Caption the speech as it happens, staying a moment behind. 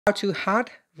How to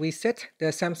hard reset the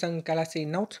Samsung Galaxy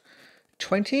Note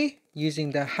 20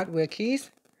 using the hardware keys.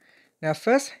 Now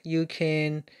first you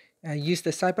can use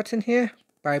the side button here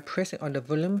by pressing on the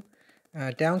volume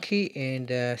down key and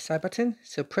the side button.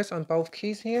 So press on both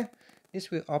keys here. This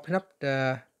will open up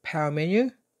the power menu,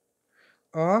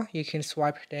 or you can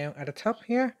swipe down at the top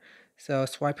here. So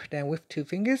swipe down with 2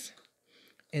 fingers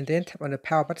and then tap on the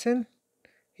power button.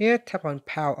 Here tap on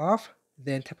power off,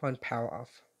 then tap on power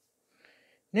off.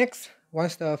 Next,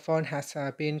 once the phone has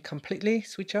been completely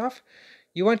switched off,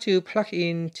 you want to plug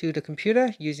into the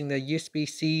computer using the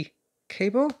USB-C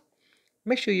cable.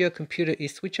 Make sure your computer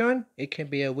is switched on. It can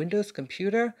be a Windows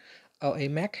computer or a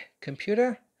Mac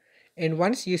computer. And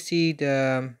once you see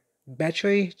the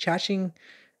battery charging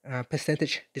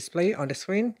percentage display on the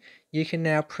screen, you can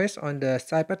now press on the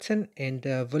side button and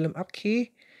the volume up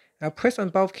key. Press on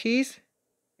both keys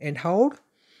and hold,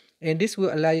 and this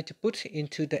will allow you to boot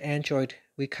into the Android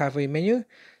recovery menu.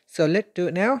 So let's do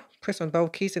it now. Press on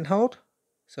both keys and hold.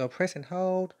 So press and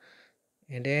hold,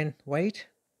 and then wait.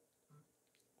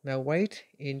 Now wait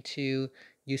until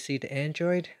you see the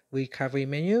Android recovery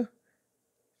menu.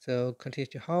 So continue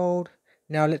to hold.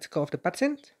 Now let's go off the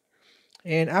button.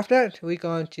 And after that, we're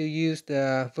going to use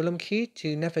the volume key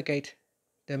to navigate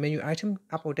the menu item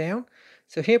up or down.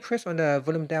 So here, press on the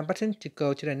volume down button to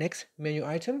go to the next menu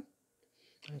item.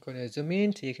 I'm going to zoom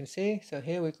in so you can see. So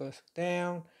here we go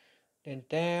down, then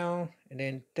down, and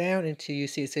then down until you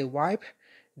see it say wipe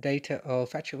data or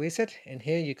factory reset. And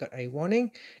here you got a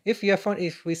warning. If your phone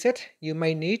is reset, you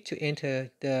may need to enter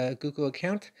the Google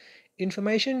account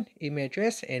information, email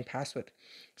address, and password.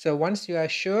 So once you are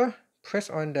sure, press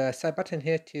on the side button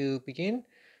here to begin.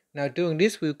 Now doing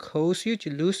this will cause you to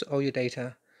lose all your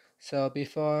data. So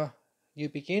before you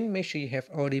begin, make sure you have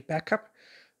already backup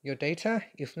your data.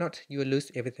 If not, you will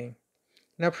lose everything.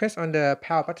 Now press on the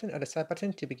power button or the side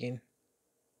button to begin.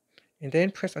 And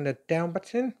then press on the down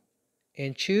button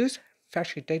and choose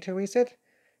factory data reset.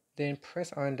 Then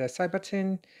press on the side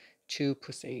button to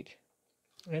proceed.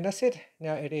 And that's it.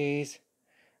 Now it is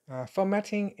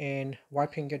formatting and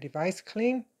wiping your device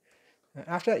clean.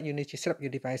 After that, you need to set up your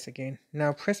device again.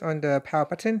 Now press on the power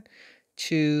button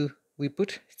to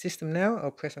reboot system now,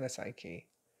 or press on the side key.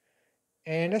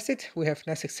 And that's it. We have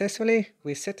now successfully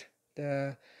reset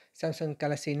the Samsung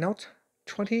Galaxy Note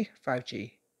 20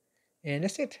 5G. And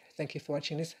that's it. Thank you for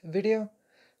watching this video.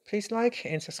 Please like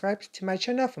and subscribe to my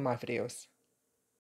channel for more videos.